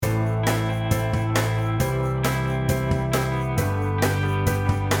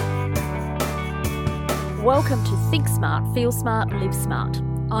Welcome to Think Smart, Feel Smart, Live Smart.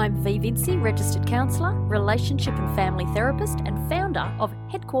 I'm V. Vinci, Registered Counsellor, Relationship and Family Therapist and founder of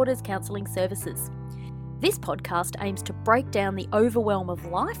Headquarters Counselling Services. This podcast aims to break down the overwhelm of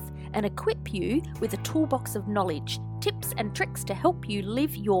life and equip you with a toolbox of knowledge, tips and tricks to help you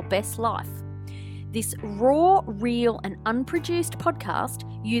live your best life. This raw, real and unproduced podcast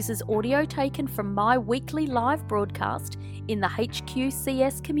uses audio taken from my weekly live broadcast in the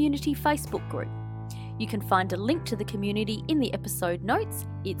HQCS Community Facebook group. You can find a link to the community in the episode notes.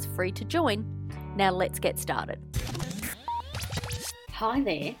 It's free to join. Now let's get started. Hi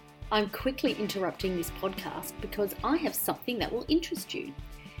there. I'm quickly interrupting this podcast because I have something that will interest you.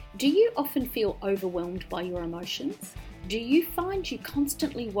 Do you often feel overwhelmed by your emotions? Do you find you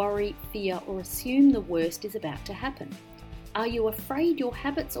constantly worry, fear, or assume the worst is about to happen? Are you afraid your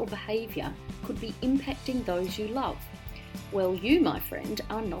habits or behaviour could be impacting those you love? Well, you, my friend,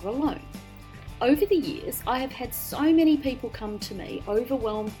 are not alone. Over the years, I have had so many people come to me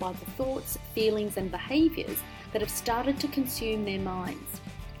overwhelmed by the thoughts, feelings and behaviours that have started to consume their minds.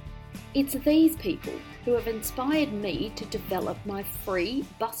 It's these people who have inspired me to develop my free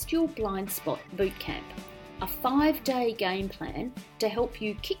Bust Your Blind Spot Bootcamp, a 5-day game plan to help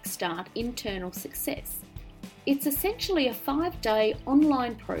you kickstart internal success. It's essentially a 5-day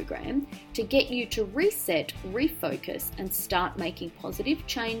online program to get you to reset, refocus and start making positive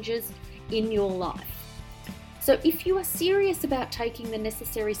changes in your life. So if you are serious about taking the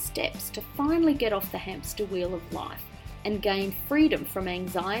necessary steps to finally get off the hamster wheel of life and gain freedom from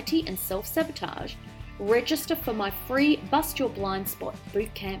anxiety and self-sabotage, register for my free Bust Your Blind Spot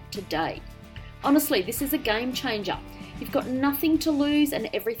Bootcamp today. Honestly, this is a game changer. You've got nothing to lose and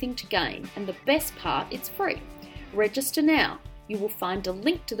everything to gain, and the best part, it's free. Register now. You will find a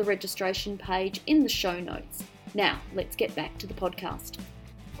link to the registration page in the show notes. Now, let's get back to the podcast.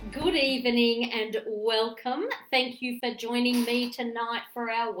 Good evening and welcome. Thank you for joining me tonight for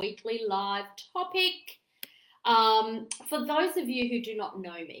our weekly live topic. For those of you who do not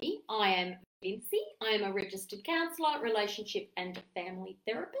know me, I am Vinci. I am a registered counsellor, relationship and family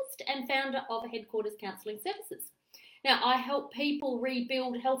therapist and founder of Headquarters Counselling Services. Now, I help people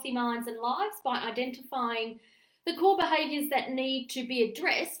rebuild healthy minds and lives by identifying the core behaviours that need to be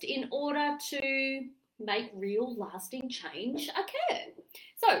addressed in order to make real lasting change occur.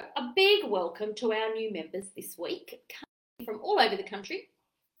 So a big welcome to our new members this week, coming from all over the country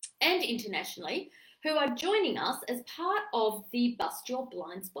and internationally, who are joining us as part of the Bust Your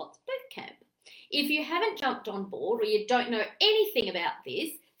Blind Spots Bootcamp. If you haven't jumped on board or you don't know anything about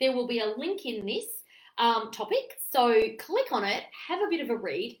this, there will be a link in this topic. So click on it, have a bit of a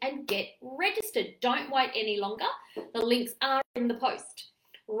read and get registered. Don't wait any longer. The links are in the post.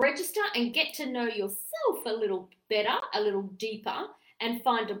 Register and get to know yourself a little better, a little deeper, and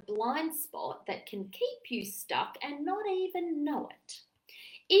find a blind spot that can keep you stuck and not even know it.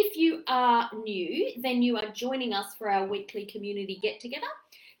 If you are new, then you are joining us for our weekly community get-together,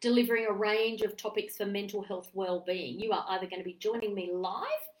 delivering a range of topics for mental health well-being. You are either going to be joining me live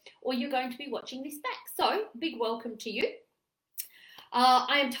or you're going to be watching this back. So, big welcome to you.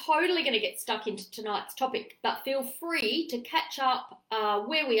 I am totally going to get stuck into tonight's topic, but feel free to catch up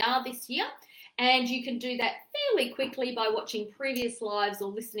where we are this year. And you can do that fairly quickly by watching previous lives or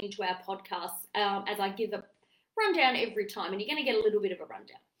listening to our podcasts as I give a rundown every time. And you're going to get a little bit of a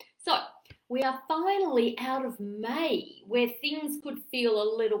rundown. So we are finally out of May, where things could feel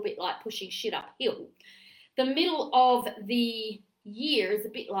a little bit like pushing shit uphill. The middle of the year is a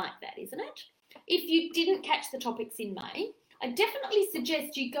bit like that, isn't it? If you didn't catch the topics in May, I definitely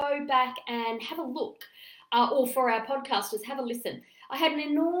suggest you go back and have a look, or for our podcasters, have a listen. I had an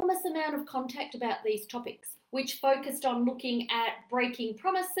enormous amount of contact about these topics, which focused on looking at breaking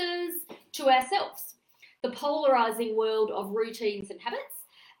promises to ourselves, the polarising world of routines and habits,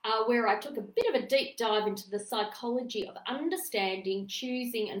 where I took a bit of a deep dive into the psychology of understanding,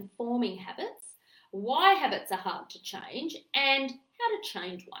 choosing and forming habits, why habits are hard to change, and how to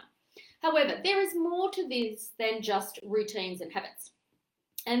change one. However, there is more to this than just routines and habits.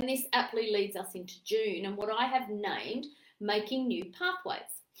 And this aptly leads us into June and what I have named Making New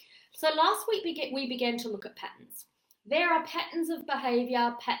Pathways. So last week we began to look at patterns. There are patterns of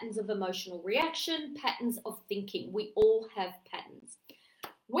behaviour, patterns of emotional reaction, patterns of thinking. We all have patterns.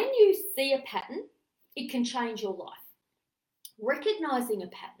 When you see a pattern, it can change your life. Recognising a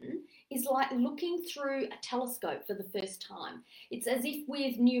pattern is like looking through a telescope for the first time. It's as if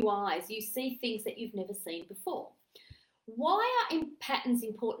with new eyes you see things that you've never seen before. Why are patterns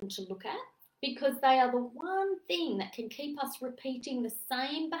important to look at? Because they are the one thing that can keep us repeating the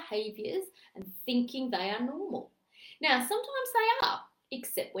same behaviours and thinking they are normal. Now, sometimes they are,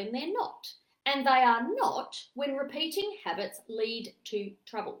 except when they're not. and they are not when repeating habits lead to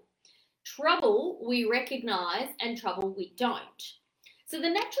trouble. Trouble we recognise and trouble we don't. So the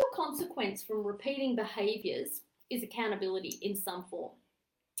natural consequence from repeating behaviours is accountability in some form.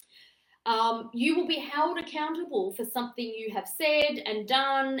 You will be held accountable for something you have said and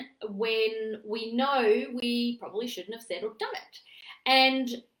done when we know we probably shouldn't have said or done it.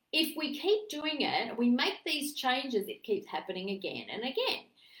 And if we keep doing it, we make these changes, it keeps happening again and again.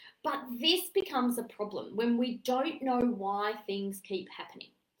 But this becomes a problem when we don't know why things keep happening.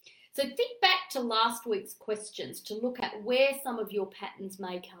 So think back to last week's questions to look at where some of your patterns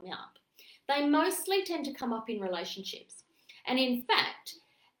may come up. They mostly tend to come up in relationships. And in fact,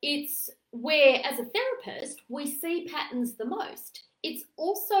 it's where, as a therapist, we see patterns the most. It's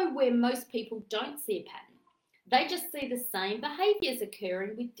also where most people don't see a pattern. They just see the same behaviours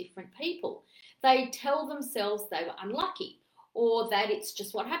occurring with different people. They tell themselves they were unlucky, or that it's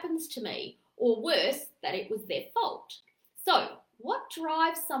just what happens to me, or worse, that it was their fault. So, what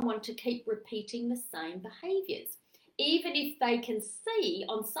drives someone to keep repeating the same behaviours, even if they can see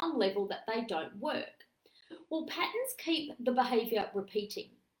on some level that they don't work? Well, patterns keep the behaviour repeating.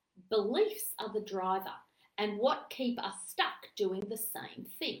 Beliefs are the driver and what keep us stuck doing the same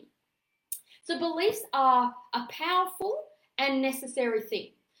thing. So beliefs are a powerful and necessary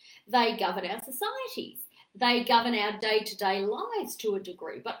thing. They govern our societies. They govern our day-to-day lives to a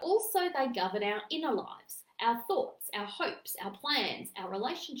degree, but also they govern our inner lives, our thoughts, our hopes, our plans, our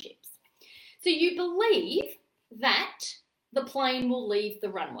relationships. So you believe that the plane will leave the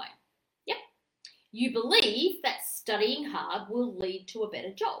runway. Yep. You believe that studying hard will lead to a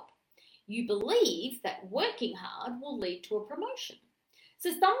better job. You believe that working hard will lead to a promotion.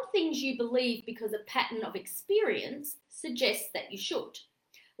 So some things you believe because a pattern of experience suggests that you should.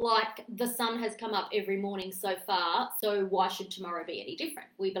 Like the sun has come up every morning so far, so why should tomorrow be any different?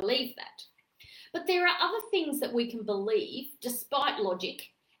 We believe that. But there are other things that we can believe despite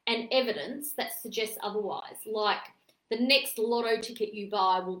logic and evidence that suggests otherwise, like the next lotto ticket you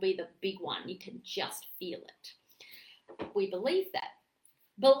buy will be the big one. You can just feel it. We believe that.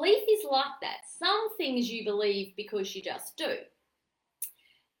 Belief is like that. Some things you believe because you just do.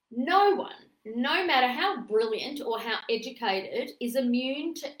 No one, no matter how brilliant or how educated, is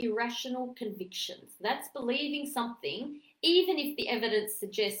immune to irrational convictions. That's believing something even if the evidence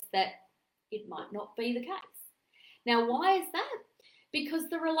suggests that it might not be the case. Now, why is that? Because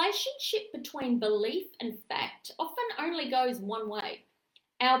the relationship between belief and fact often only goes one way.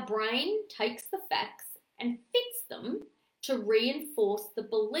 Our brain takes the facts and fits them to reinforce the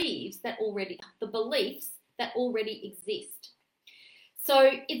beliefs that already exist.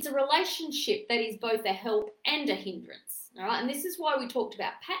 So it's a relationship that is both a help and a hindrance. All right? And this is why we talked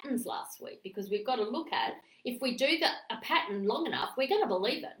about patterns last week, because we've got to look at if we do a pattern long enough, we're going to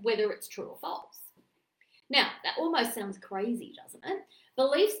believe it, whether it's true or false. Now, that almost sounds crazy, doesn't it?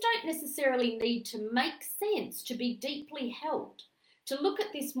 Beliefs don't necessarily need to make sense to be deeply held. To look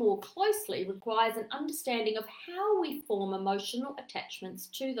at this more closely requires an understanding of how we form emotional attachments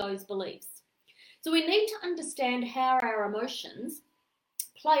to those beliefs. So we need to understand how our emotions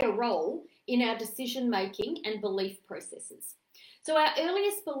play a role in our decision-making and belief processes. So our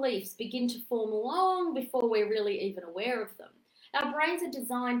earliest beliefs begin to form long before we're really even aware of them. Our brains are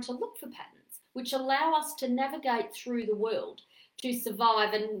designed to look for patterns, which allow us to navigate through the world, to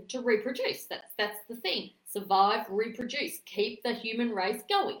survive and to reproduce. That's the thing. Survive, reproduce, keep the human race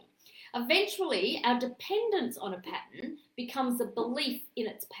going. Eventually, our dependence on a pattern becomes a belief in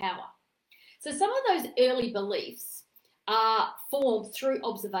its power. So some of those early beliefs are formed through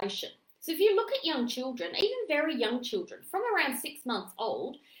observation. So if you look at young children, even very young children, from around 6 months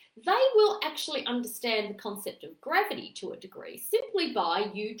old, they will actually understand the concept of gravity to a degree simply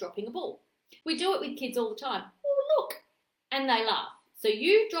by you dropping a ball. We do it with kids all the time. Oh, look, and they laugh. So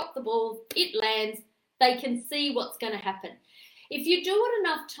you drop the ball, it lands, they can see what's going to happen. If you do it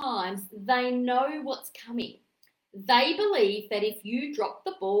enough times, they know what's coming. They believe that if you drop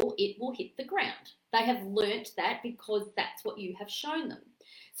the ball, it will hit the ground. They have learnt that because that's what you have shown them.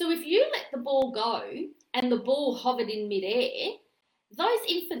 So if you let the ball go and the ball hovered in midair, those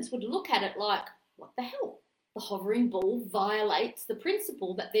infants would look at it like, what the hell? The hovering ball violates the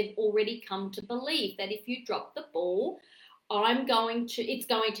principle that they've already come to believe, that if you drop the ball, it's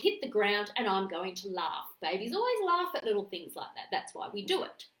going to hit the ground and I'm going to laugh. Babies always laugh at little things like that. That's why we do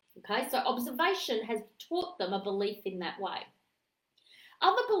it. Okay, so observation has taught them a belief in that way.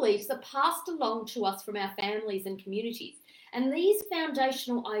 Other beliefs are passed along to us from our families and communities. And these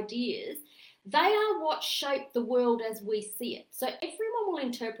foundational ideas, they are what shape the world as we see it. So everyone will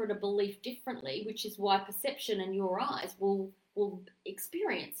interpret a belief differently, which is why perception and your eyes will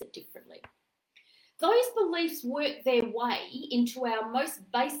experience it differently. those beliefs work their way into our most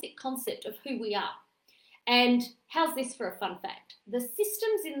basic concept of who we are. And how's this for a fun fact? The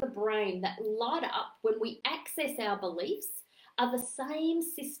systems in the brain that light up when we access our beliefs are the same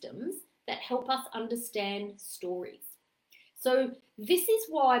systems that help us understand stories. So this is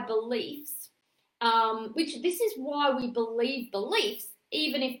why beliefs, this is why we believe beliefs,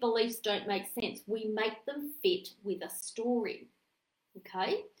 even if beliefs don't make sense. We make them fit with a story,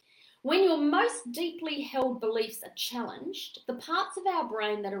 okay? When your most deeply held beliefs are challenged, the parts of our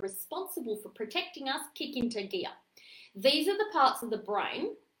brain that are responsible for protecting us kick into gear. These are the parts of the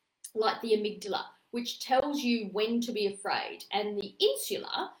brain, like the amygdala, which tells you when to be afraid, and the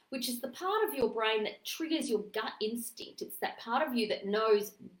insula, which is the part of your brain that triggers your gut instinct. It's that part of you that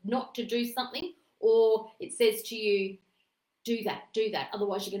knows not to do something, or it says to you, do that,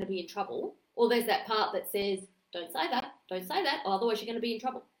 otherwise you're going to be in trouble. Or there's that part that says, don't say that, or otherwise you're going to be in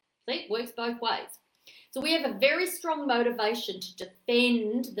trouble. See, it works both ways. So we have a very strong motivation to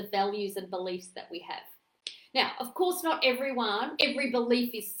defend the values and beliefs that we have. Now, of course, not every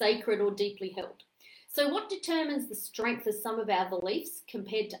belief is sacred or deeply held. So what determines the strength of some of our beliefs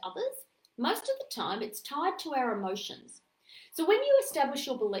compared to others? Most of the time, it's tied to our emotions. So when you establish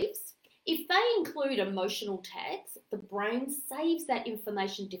your beliefs, if they include emotional tags, the brain saves that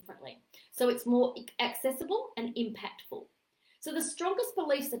information differently. So it's more accessible and impactful. So the strongest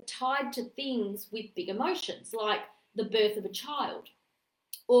beliefs are tied to things with big emotions, like the birth of a child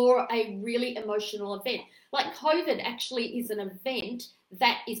or a really emotional event. Like COVID actually is an event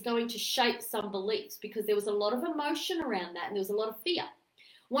that is going to shape some beliefs because there was a lot of emotion around that and there was a lot of fear.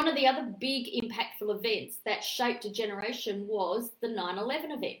 One of the other big impactful events that shaped a generation was the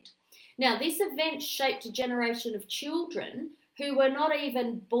 9/11 event. Now, this event shaped a generation of children who were not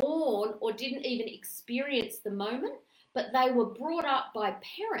even born or didn't even experience the moment, but they were brought up by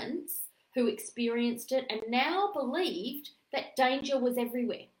parents who experienced it and now believed that danger was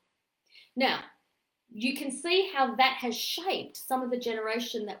everywhere. Now, you can see how that has shaped some of the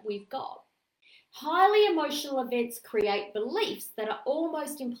generation that we've got. Highly emotional events create beliefs that are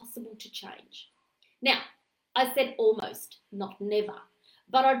almost impossible to change. Now, I said almost, not never.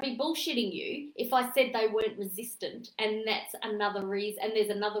 But I'd be bullshitting you if I said they weren't resistant, and that's another reason, and there's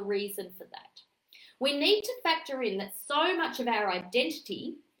another reason for that. We need to factor in that so much of our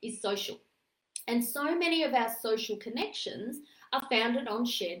identity is social, and so many of our social connections are founded on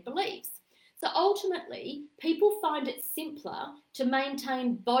shared beliefs. So ultimately, people find it simpler to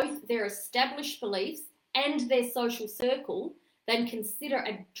maintain both their established beliefs and their social circle than consider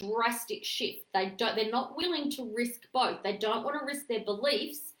a drastic shift. They're not willing to risk both. They don't want to risk their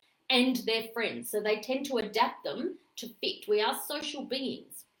beliefs and their friends. So they tend to adapt them to fit. We are social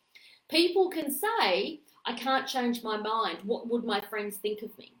beings. People can say, I can't change my mind. What would my friends think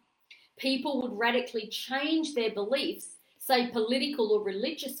of me? People would radically change their beliefs, say political or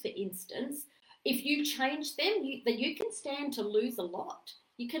religious, for instance. If you change them, you can stand to lose a lot.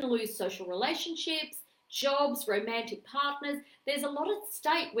 You can lose social relationships, jobs, romantic partners. There's a lot at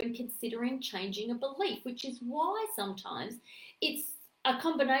stake when considering changing a belief, which is why sometimes it's a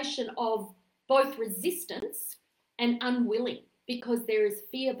combination of both resistance and unwilling, because there is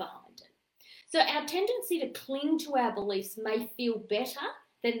fear behind it. So our tendency to cling to our beliefs may feel better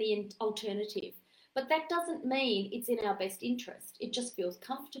than the alternative, but that doesn't mean it's in our best interest. It just feels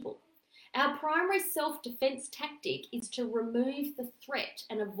comfortable. Our primary self-defense tactic is to remove the threat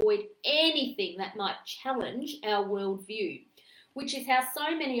and avoid anything that might challenge our worldview, which is how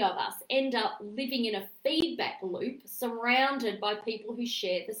so many of us end up living in a feedback loop surrounded by people who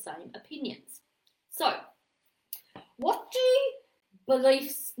share the same opinions. So, what do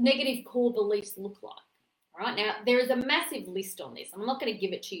negative core beliefs look like? All right, now there is a massive list on this. I'm not going to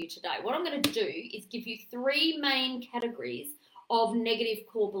give it to you today. What I'm going to do is give you three main categories of negative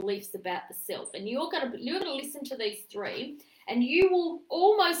core beliefs about the self. And you're going to listen to these three, and you will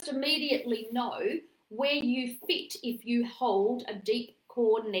almost immediately know where you fit if you hold a deep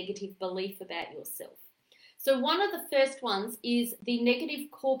core negative belief about yourself. So one of the first ones is the negative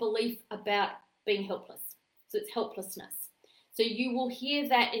core belief about being helpless. So it's helplessness. So you will hear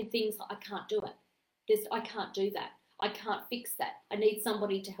that in things like, I can't do it. I can't do that. I can't fix that. I need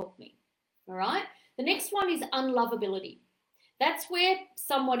somebody to help me. All right? The next one is unlovability. That's where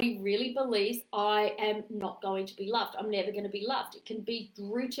somebody really believes I am not going to be loved. I'm never going to be loved. It can be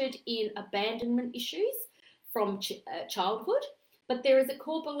rooted in abandonment issues from childhood, but there is a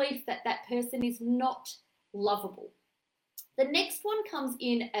core belief that that person is not lovable. The next one comes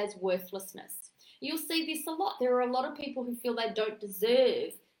in as worthlessness. You'll see this a lot. There are a lot of people who feel they don't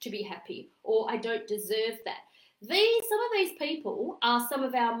deserve to be happy, or I don't deserve that. Some of these people are some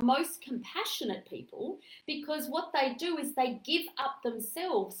of our most compassionate people, because what they do is they give up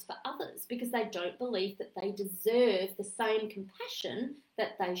themselves for others because they don't believe that they deserve the same compassion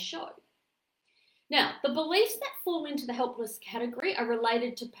that they show. Now, the beliefs that fall into the helpless category are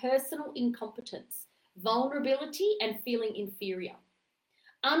related to personal incompetence, vulnerability, and feeling inferior.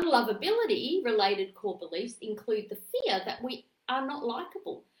 Unlovability related core beliefs include the fear that we are not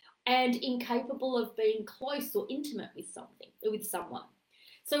likable and incapable of being close or intimate with someone.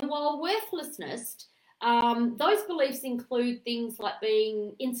 So while worthlessness, those beliefs include things like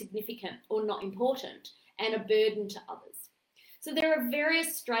being insignificant or not important and a burden to others. So there are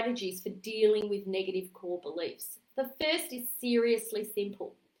various strategies for dealing with negative core beliefs. The first is seriously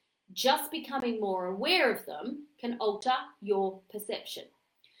simple. Just becoming more aware of them can alter your perception.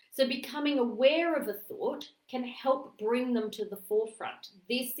 So becoming aware of a thought can help bring them to the forefront.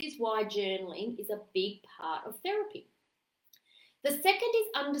 This is why journaling is a big part of therapy. The second is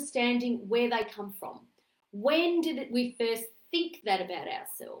understanding where they come from. When did we first think that about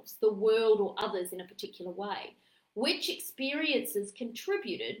ourselves, the world, or others in a particular way? Which experiences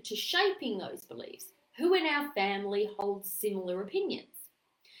contributed to shaping those beliefs? Who in our family holds similar opinions?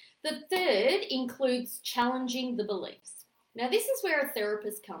 The third includes challenging the beliefs. Now, this is where a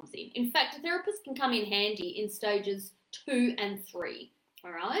therapist comes in. In fact, a therapist can come in handy in stages 2 and 3,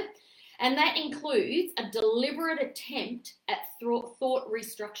 all right? And that includes a deliberate attempt at thought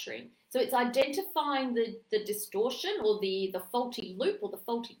restructuring. So it's identifying the distortion or the faulty loop or the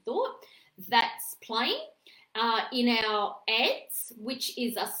faulty thought that's playing in our ads, which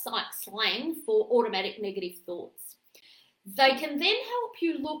is a psych slang for automatic negative thoughts. They can then help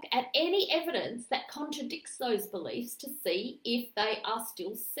you look at any evidence that contradicts those beliefs to see if they are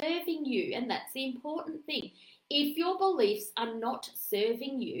still serving you. And that's the important thing. If your beliefs are not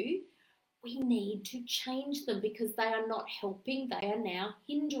serving you, we need to change them because they are not helping, they are now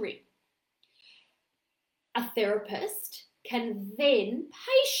hindering. A therapist can then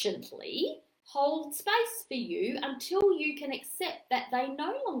patiently hold space for you until you can accept that they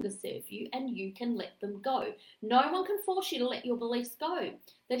no longer serve you and you can let them go. No one can force you to let your beliefs go.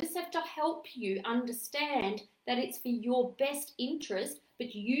 They just have to help you understand that it's for your best interest,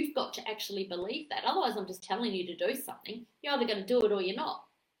 but you've got to actually believe that. Otherwise, I'm just telling you to do something. You're either going to do it or you're not.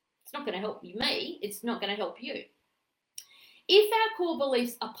 It's not going to help me. It's not going to help you. If our core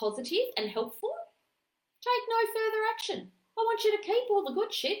beliefs are positive and helpful, take no further action. I want you to keep all the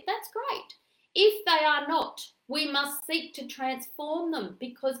good shit. That's great. If they are not, we must seek to transform them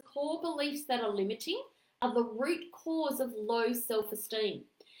because core beliefs that are limiting are the root cause of low self-esteem.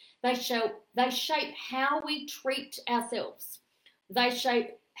 They shape how we treat ourselves. They shape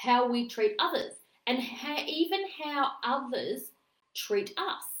how we treat others and even how others treat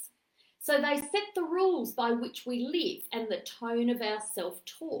us. So they set the rules by which we live and the tone of our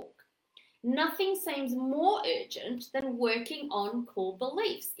self-talk. Nothing seems more urgent than working on core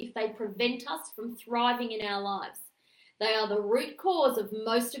beliefs if they prevent us from thriving in our lives. They are the root cause of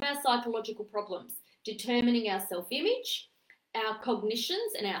most of our psychological problems, determining our self-image, our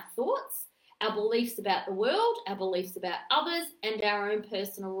cognitions and our thoughts, our beliefs about the world, our beliefs about others, and our own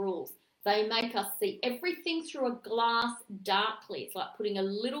personal rules. They make us see everything through a glass darkly. It's like putting a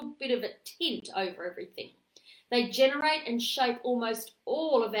little bit of a tint over everything. They generate and shape almost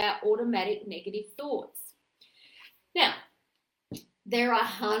all of our automatic negative thoughts. Now, there are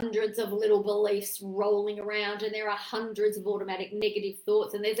hundreds of little beliefs rolling around, and there are hundreds of automatic negative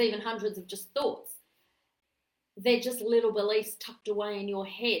thoughts, and there's even hundreds of just thoughts. They're just little beliefs tucked away in your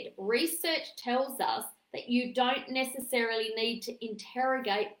head. Research tells us that you don't necessarily need to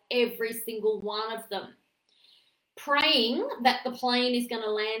interrogate every single one of them. Praying that the plane is going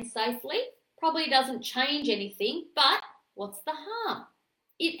to land safely probably doesn't change anything, but what's the harm?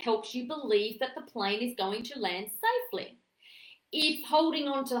 It helps you believe that the plane is going to land safely. If holding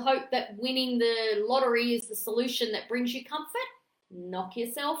on to hope that winning the lottery is the solution that brings you comfort, knock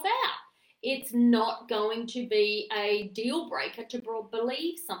yourself out. It's not going to be a deal breaker to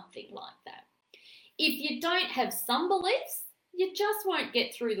believe something like that. If you don't have some beliefs, you just won't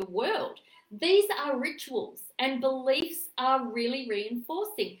get through the world. These are rituals, and beliefs are really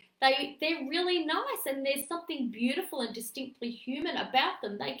reinforcing. They're really nice, and there's something beautiful and distinctly human about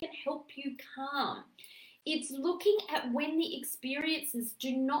them. They can help you calm. It's looking at when the experiences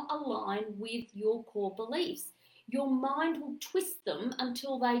do not align with your core beliefs. Your mind will twist them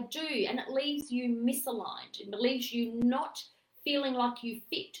until they do, and it leaves you misaligned. It leaves you not feeling like you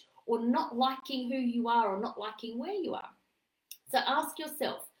fit, or not liking who you are, or not liking where you are. So ask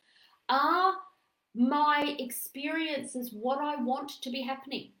yourself, are my experiences what I want to be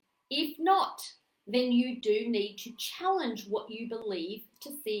happening? If not, then you do need to challenge what you believe to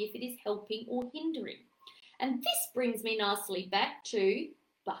see if it is helping or hindering. And this brings me nicely back to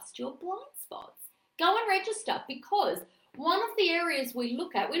bust your blind spots. Go and register, because one of the areas we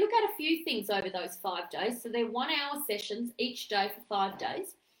look at a few things over those 5 days. So they're 1 hour sessions each day for 5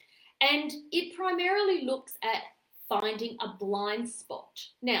 days. And it primarily looks at finding a blind spot.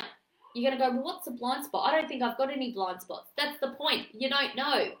 Now, you're going to go, well, what's a blind spot? I don't think I've got any blind spots. That's the point. You don't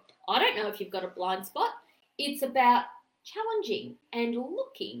know. I don't know if you've got a blind spot. It's about challenging and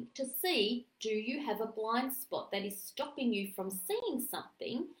looking to see, do you have a blind spot that is stopping you from seeing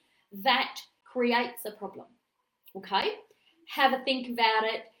something that creates a problem? Okay? Have a think about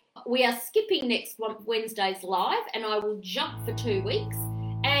it. We are skipping next Wednesday's live, and I will jump for 2 weeks,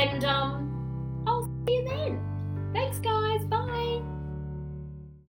 and I'll see you then. Thanks, guys.